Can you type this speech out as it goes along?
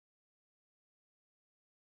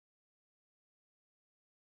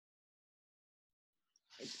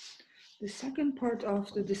The second part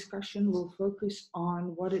of the discussion will focus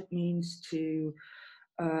on what it means to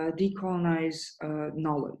decolonize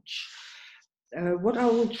knowledge. What I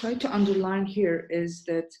will try to underline here is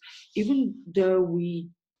that even though we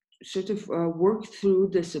sort of work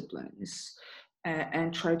through disciplines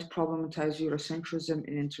and try to problematize Eurocentrism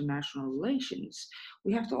in international relations,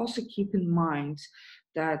 we have to also keep in mind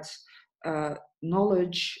that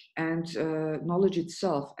knowledge and knowledge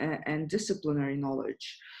itself and disciplinary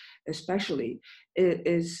knowledge especially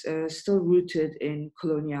is still rooted in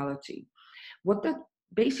coloniality. What that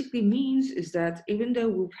basically means is that even though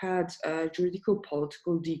we've had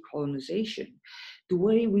juridico-political decolonization, the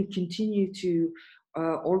way we continue to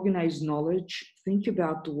organize knowledge, think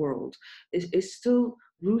about the world, is still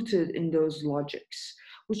rooted in those logics,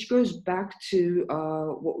 which goes back to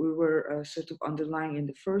what we were sort of underlying in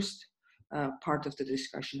the first part of the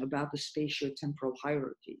discussion about the spatio-temporal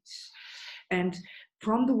hierarchies. And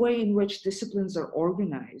from the way in which disciplines are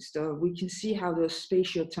organized, we can see how those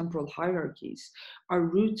spatio-temporal hierarchies are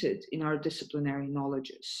rooted in our disciplinary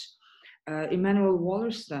knowledges. Immanuel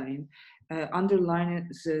Wallerstein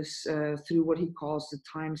underlines this through what he calls the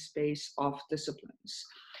time-space of disciplines.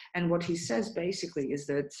 And what he says basically is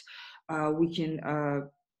that we can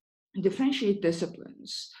differentiate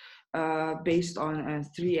disciplines based on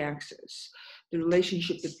three axes: the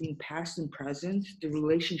relationship between past and present, the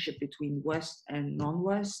relationship between West and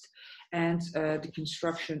non-West, and the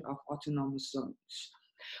construction of autonomous zones.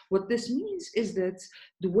 What this means is that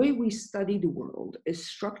the way we study the world is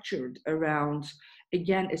structured around,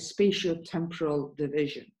 again, a spatio-temporal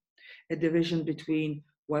division, a division between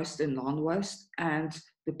West and non-West, and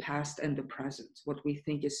the past and the present, what we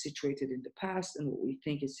think is situated in the past and what we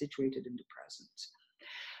think is situated in the present.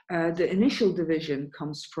 The initial division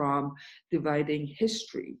comes from dividing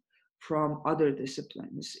history from other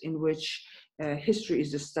disciplines, in which history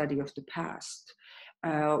is the study of the past,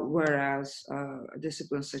 whereas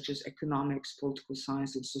disciplines such as economics, political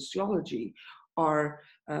science, and sociology are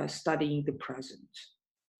studying the present.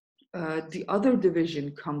 The other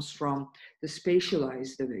division comes from the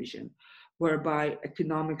spatialized division, whereby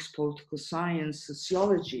economics, political science,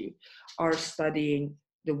 sociology are studying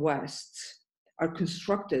the West, are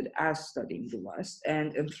constructed as studying the West,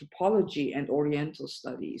 and anthropology and Oriental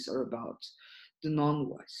studies are about the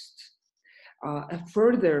non-West. A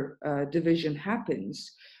further division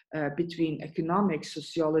happens between economics,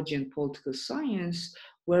 sociology, and political science,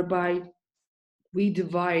 whereby we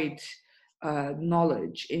divide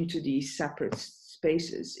knowledge into these separate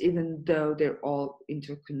spaces, even though they're all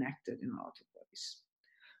interconnected in a lot of ways.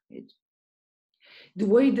 The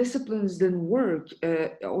way disciplines then work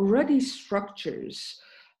already structures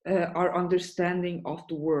our understanding of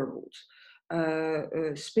the world,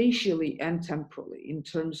 spatially and temporally, in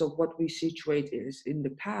terms of what we situate as in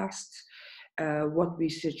the past, what we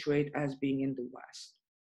situate as being in the West.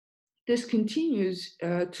 This continues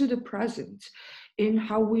to the present in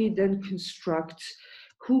how we then construct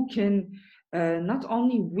who can not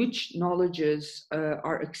only which knowledges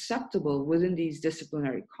are acceptable within these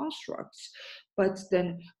disciplinary constructs, but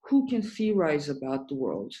then who can theorize about the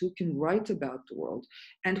world, who can write about the world,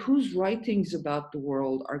 and whose writings about the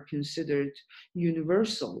world are considered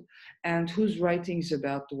universal, and whose writings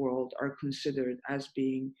about the world are considered as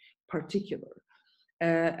being particular.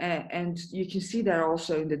 And you can see that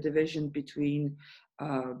also in the division between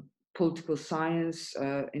political science,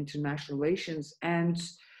 international relations, and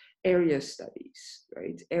area studies,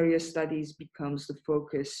 right? Area studies becomes the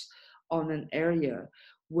focus on an area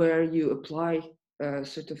where you apply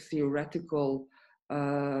sort of theoretical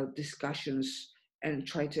discussions and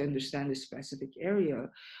try to understand a specific area.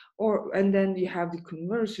 And then you have the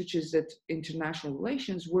converse, which is that international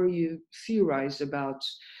relations, where you theorize about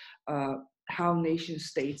how nation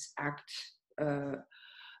states act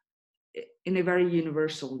in a very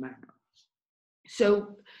universal manner.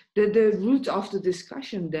 So the root of the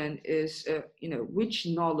discussion then is, which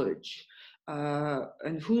knowledge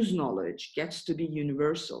and whose knowledge gets to be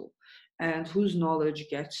universal and whose knowledge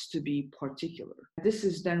gets to be particular. This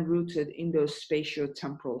is then rooted in those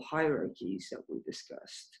spatio-temporal hierarchies that we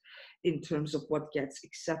discussed in terms of what gets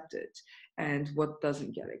accepted and what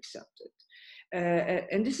doesn't get accepted.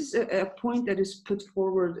 And this is a point that is put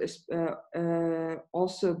forward as,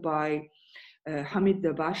 also by Hamid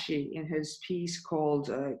Dabashi in his piece called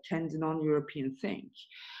Can the Non-European Think?,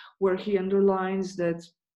 where he underlines that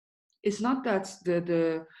it's not that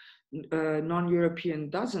the non-European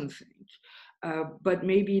doesn't think, but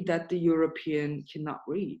maybe that the European cannot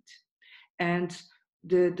read. And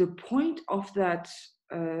the point of that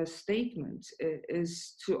statement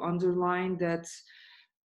is to underline that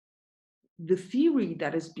the theory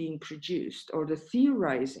that is being produced or the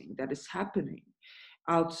theorizing that is happening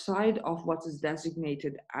outside of what is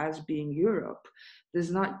designated as being Europe does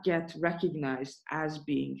not get recognized as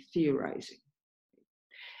being theorizing.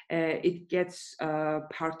 It gets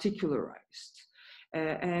particularized.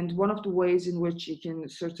 And one of the ways in which you can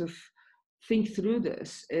sort of think through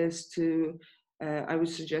this is to, I would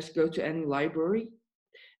suggest, go to any library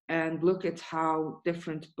and look at how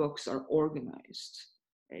different books are organized.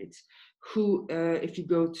 Right? Who, if you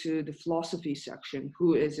go to the philosophy section,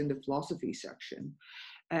 who is in the philosophy section?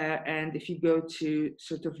 And if you go to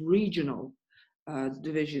sort of regional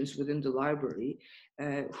divisions within the library,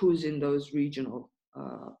 who's in those regional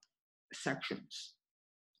sections?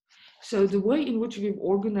 So the way in which we've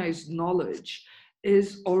organized knowledge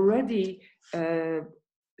is already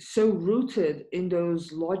so rooted in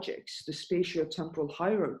those logics, the spatio-temporal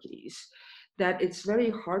hierarchies, that it's very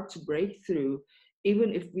hard to break through,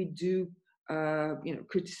 even if we do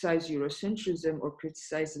criticize Eurocentrism or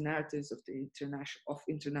criticize the narratives of the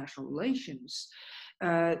international relations.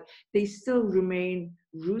 They still remain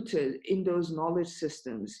rooted in those knowledge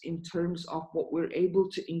systems in terms of what we're able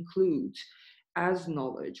to include as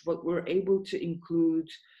knowledge, what we're able to include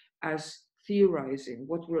as theorizing,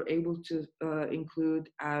 what we're able to include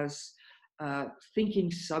as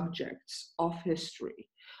thinking subjects of history.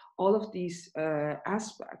 All of these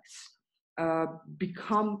aspects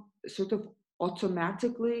become sort of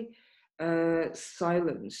automatically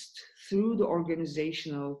silenced through the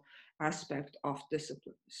organizational aspect of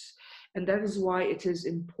disciplines. And that is why it is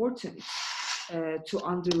important to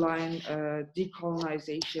underline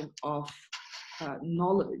decolonization of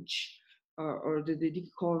knowledge or the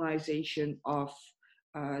decolonization of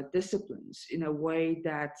disciplines in a way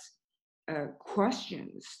that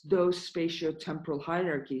questions those spatio-temporal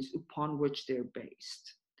hierarchies upon which they're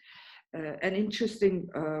based. An interesting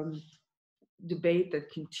debate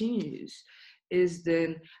that continues is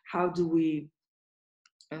then how do we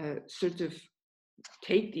sort of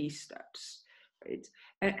take these steps, right?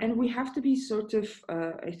 And we have to be sort of,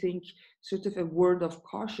 I think, sort of a word of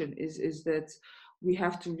caution is that we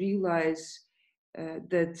have to realize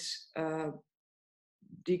that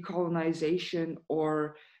decolonization,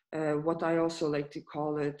 or what I also like to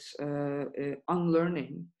call it,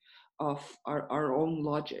 unlearning of our own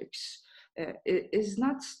logics, is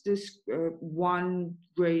not this one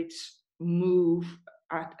great move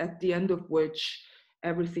at the end of which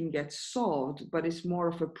everything gets solved, but it's more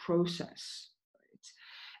of a process.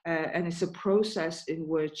 And it's a process in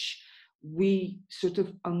which we sort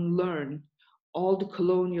of unlearn all the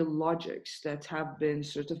colonial logics that have been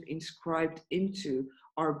sort of inscribed into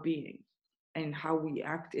our being and how we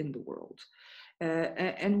act in the world.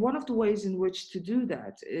 And one of the ways in which to do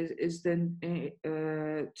that is then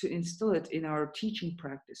to instill it in our teaching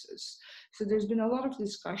practices. So there's been a lot of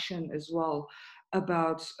discussion as well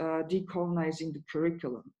about decolonizing the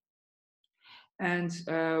curriculum, and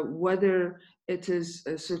whether it is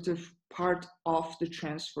a sort of part of the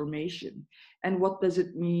transformation, and what does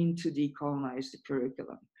it mean to decolonize the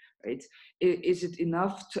curriculum, right? Is it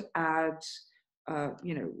enough to add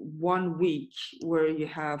 1 week where you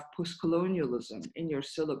have post-colonialism in your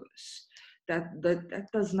syllabus? That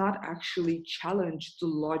does not actually challenge the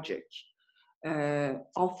logic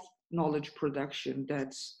of knowledge production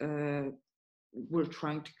that's we're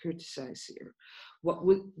trying to criticize here.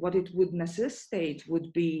 What it would necessitate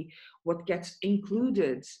would be what gets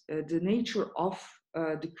included, the nature of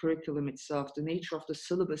the curriculum itself, the nature of the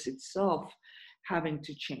syllabus itself having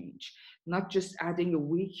to change, not just adding a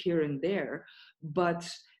week here and there, but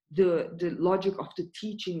the logic of the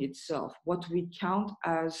teaching itself, what we count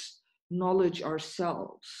as knowledge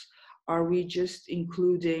ourselves. Are we just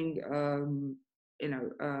including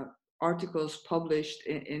articles published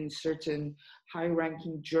in certain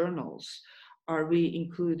high-ranking journals? Are we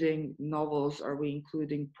including novels? Are we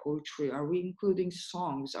including poetry? Are we including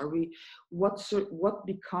songs? What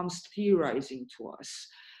becomes theorizing to us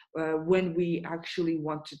when we actually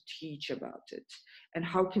want to teach about it? And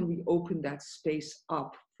how can we open that space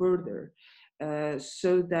up further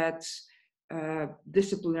so that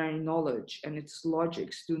disciplinary knowledge and its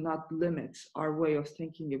logics do not limit our way of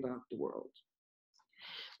thinking about the world?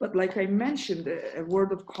 But like I mentioned, a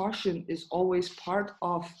word of caution is always part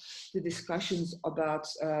of the discussions about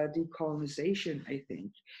decolonization, I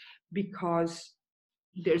think, because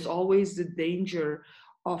there's always the danger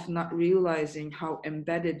of not realizing how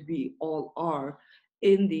embedded we all are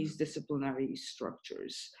in these disciplinary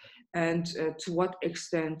structures, and to what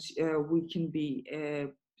extent we can be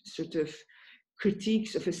sort of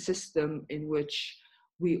critiques of a system in which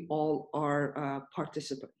we all are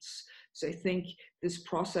participants. So I think this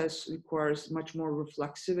process requires much more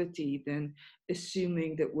reflexivity than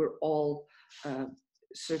assuming that we're all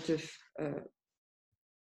sort of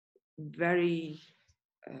very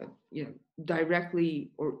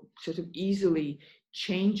directly or sort of easily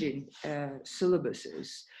changing syllabuses,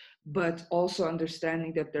 but also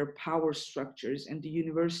understanding that there are power structures, and the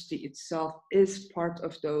university itself is part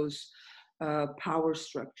of those power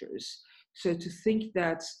structures. So to think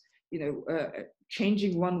that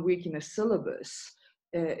changing 1 week in a syllabus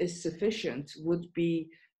is sufficient would be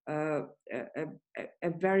a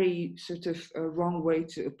very sort of wrong way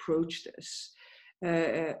to approach this.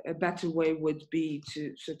 A better way would be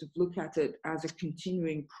to sort of look at it as a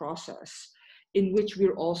continuing process in which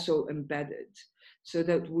we're also embedded, so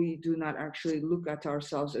that we do not actually look at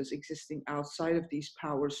ourselves as existing outside of these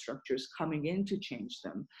power structures, coming in to change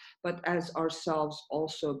them, but as ourselves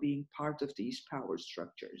also being part of these power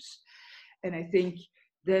structures. And I think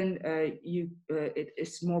then it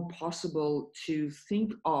is more possible to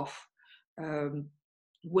think of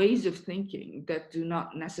ways of thinking that do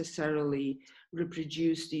not necessarily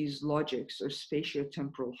reproduce these logics or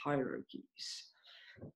spatiotemporal hierarchies.